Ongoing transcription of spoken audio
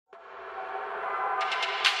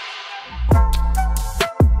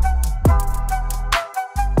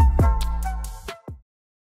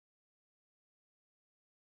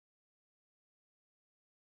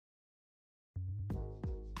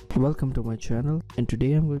Welcome to my channel, and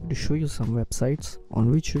today I'm going to show you some websites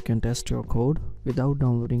on which you can test your code without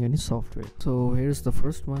downloading any software. So here's the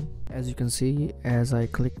first one. As you can see, as I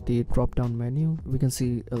click the drop down menu, we can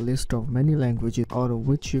see a list of many languages out of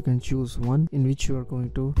which you can choose one in which you are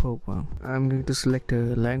going to program. I'm going to select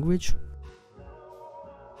a language.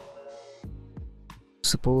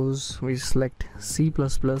 Suppose we select C++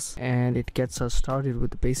 and it gets us started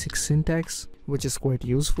with the basic syntax, which is quite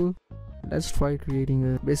useful. Let's try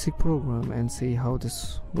creating a basic program and see how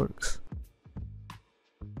this works.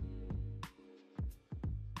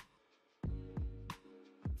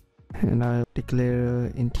 And I'll declare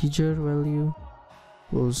an integer value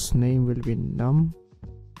whose name will be num,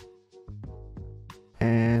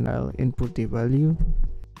 and I'll input the value,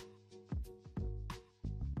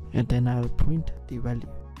 and then I'll print the value.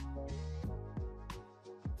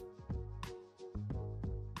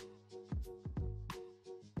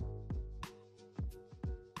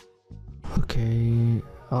 Okay,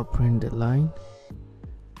 I'll print the line,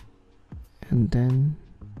 and then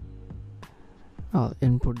I'll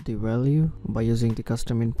input the value by using the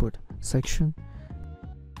custom input section.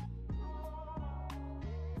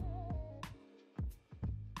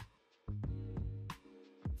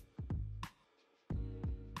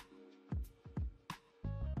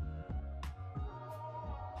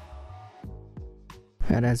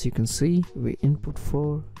 And as you can see, we input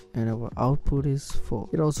 4 and our output is 4.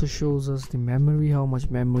 It also shows us the memory, how much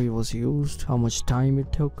memory was used, how much time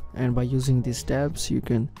it took, and by using these tabs you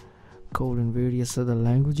can code in various other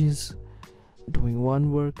languages, doing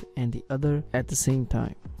one work and the other at the same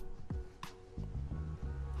time.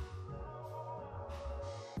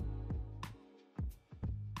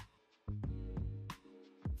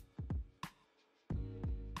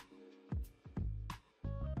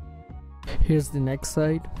 Here's the next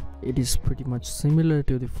site. It is pretty much similar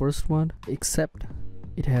to the first one, except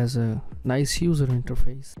it has a nice user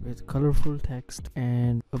interface with colorful text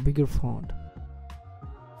and a bigger font.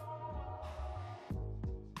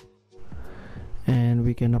 And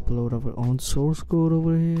we can upload our own source code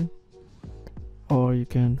over here, or you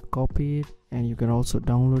can copy it and you can also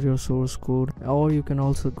download your source code, or you can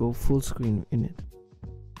also go full screen in it.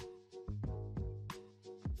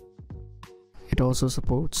 It also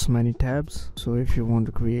supports many tabs, so if you want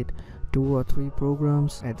to create 2 or 3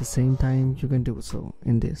 programs at the same time, you can do so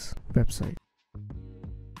in this website.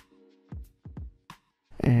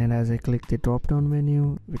 And as I click the drop down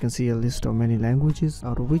menu, we can see a list of many languages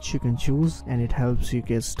out of which you can choose, and it helps you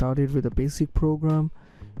get started with a basic program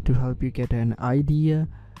to help you get an idea.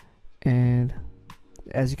 And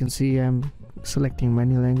as you can see, I'm selecting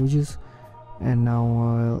many languages, and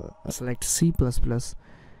now I'll select C++.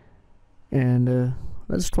 And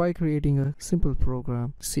let's try creating a simple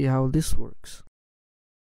program, see how this works.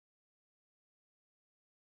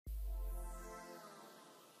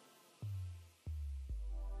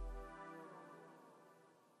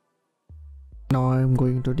 Now I'm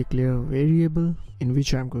going to declare a variable in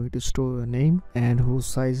which I'm going to store a name and whose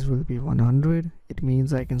size will be 100. It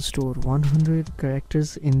means I can store 100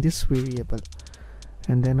 characters in this variable.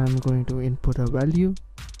 And then I'm going to input a value,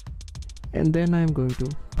 and then I'm going to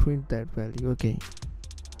print that value again.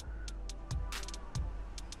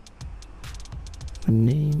 The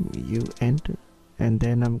name you enter, and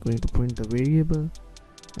then I'm going to print the variable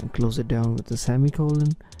and close it down with a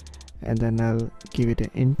semicolon, and then I'll give it an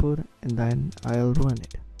input, and then I'll run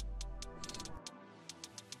it.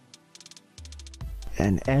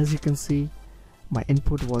 And as you can see, my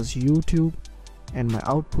input was YouTube and my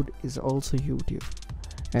output is also YouTube,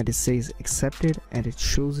 and it says accepted, and it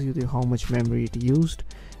shows you how much memory it used.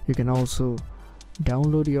 You can also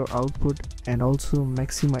download your output and also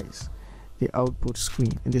maximize the output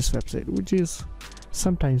screen in this website, which is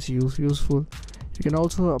sometimes useful. You can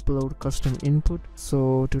also upload custom input,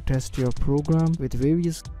 so to test your program with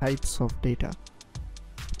various types of data.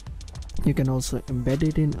 You can also embed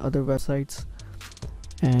it in other websites,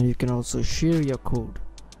 and you can also share your code,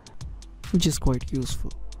 which is quite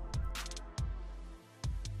useful.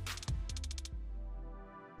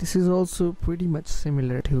 This is also pretty much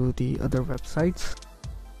similar to the other websites.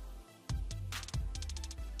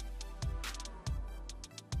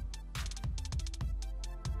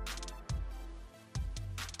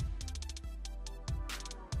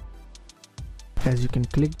 As you can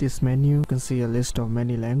click this menu, you can see a list of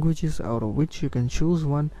many languages out of which you can choose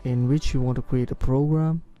one in which you want to create a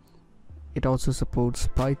program. It also supports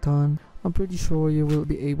Python. I'm pretty sure you will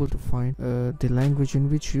be able to find the language in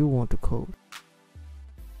which you want to code.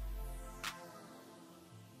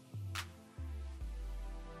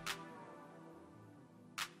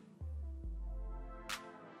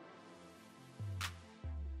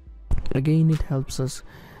 again it helps us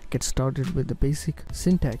get started with the basic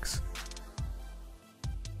syntax.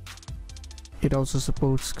 It also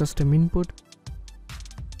supports custom input.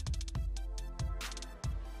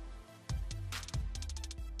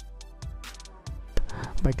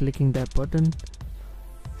 By clicking that button,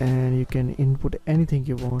 and you can input anything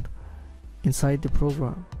you want inside the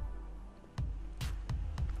program.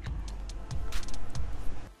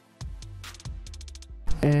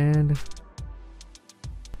 And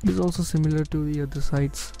it is also similar to the other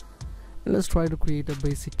sites. Let's try to create a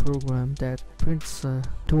basic program that prints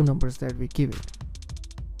two numbers that we give it.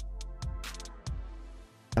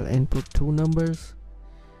 I'll input two numbers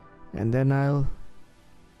and then I'll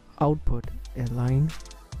output a line.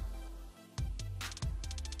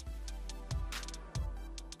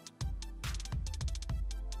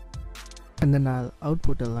 And then I'll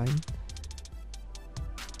output a line.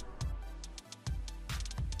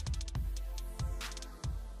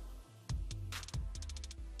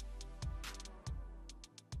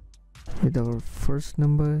 With our first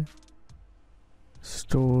number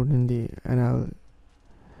stored in the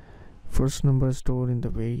first number stored in the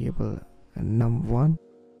variable num1.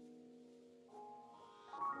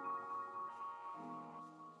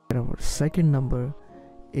 Our second number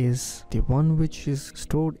is the one which is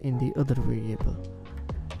stored in the other variable,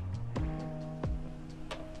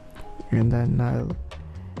 and then I'll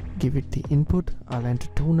give it the input. I'll enter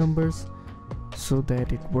two numbers so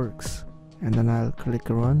that it works, and then I'll click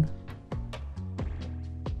run.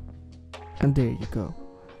 And there you go.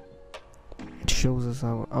 It shows us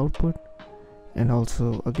our output, and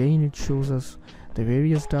also again it shows us the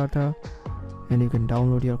various data, and you can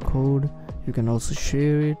download your code. You can also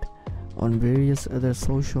share it on various other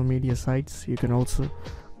social media sites. You can also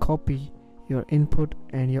copy your input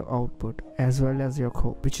and your output as well as your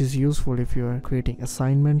code, which is useful if you are creating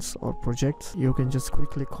assignments or projects. You can just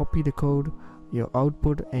quickly copy the code, your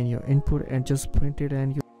output and your input, and just print it,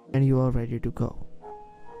 and you are ready to go.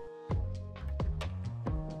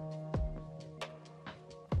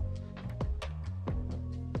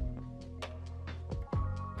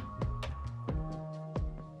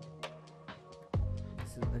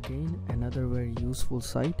 Again, another very useful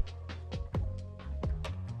site.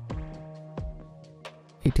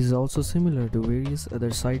 It is also similar to various other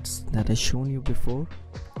sites that I've shown you before.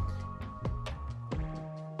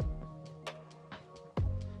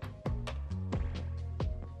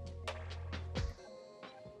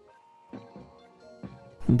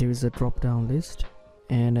 There is a drop down list,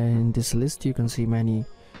 and in this list you can see many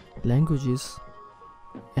languages,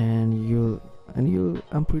 and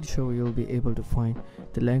I'm pretty sure you'll be able to find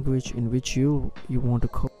the language in which you want to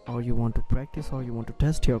code, or you want to practice, or you want to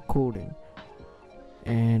test your code in.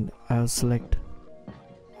 And I'll select,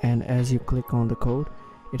 and as you click on the code,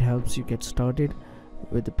 it helps you get started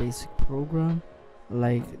with the basic program.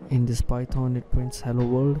 Like in this Python, it prints hello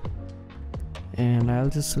world, and I'll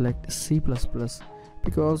just select C++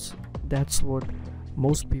 because that's what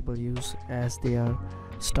most people use as they are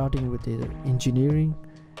starting with their engineering.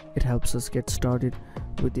 It helps us get started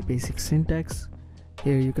with the basic syntax.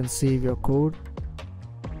 Here you can save your code.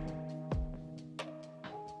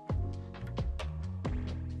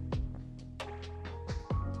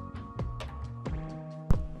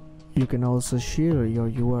 You can also share your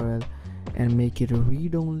URL and make it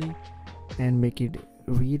read only, and make it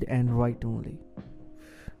read and write only.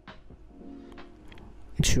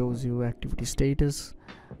 It shows you activity status,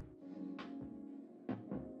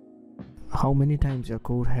 how many times your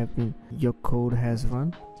code has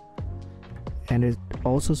run, and it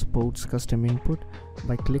also supports custom input.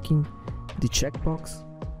 By clicking the checkbox,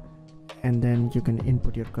 and then you can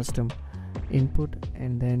input your custom input,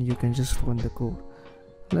 and then you can just run the code.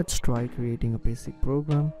 Let's try creating a basic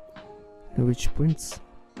program which prints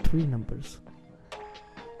three numbers.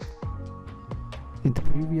 In the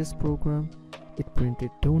previous program it printed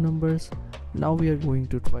two numbers. Now we are going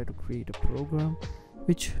to try to create a program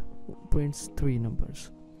which prints three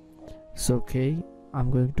numbers. So okay, I'm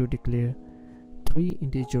going to declare three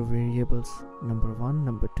integer variables, number 1,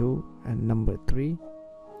 number 2 and number 3,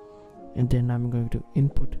 and then I'm going to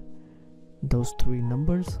input those three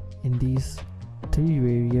numbers in these three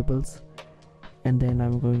variables, and then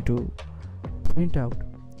I'm going to print out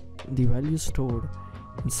the values stored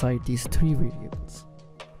inside these three variables.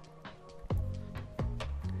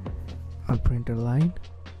 I'll print a line,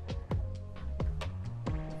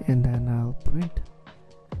 and then I'll print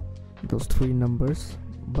those three numbers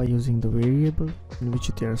by using the variable in which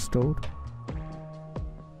they are stored.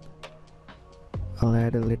 I'll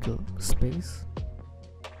add a little space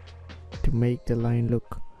to make the line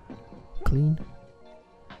look clean.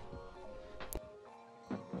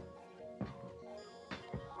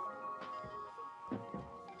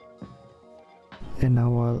 And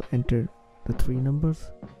now I'll enter the 3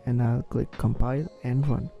 numbers and I'll click compile and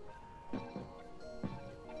run.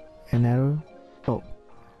 An error. Oh,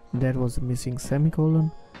 that was a missing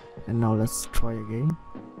semicolon. And now let's try again.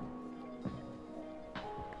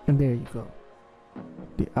 And there you go,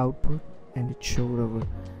 the output, and it shows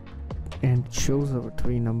our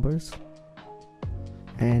 3 numbers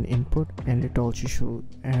and input, and it also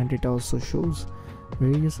shows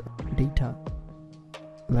various data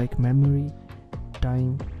like memory,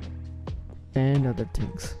 time, and other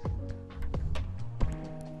things.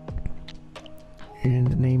 And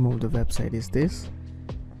the name of the website is this,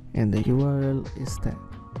 and the URL is that.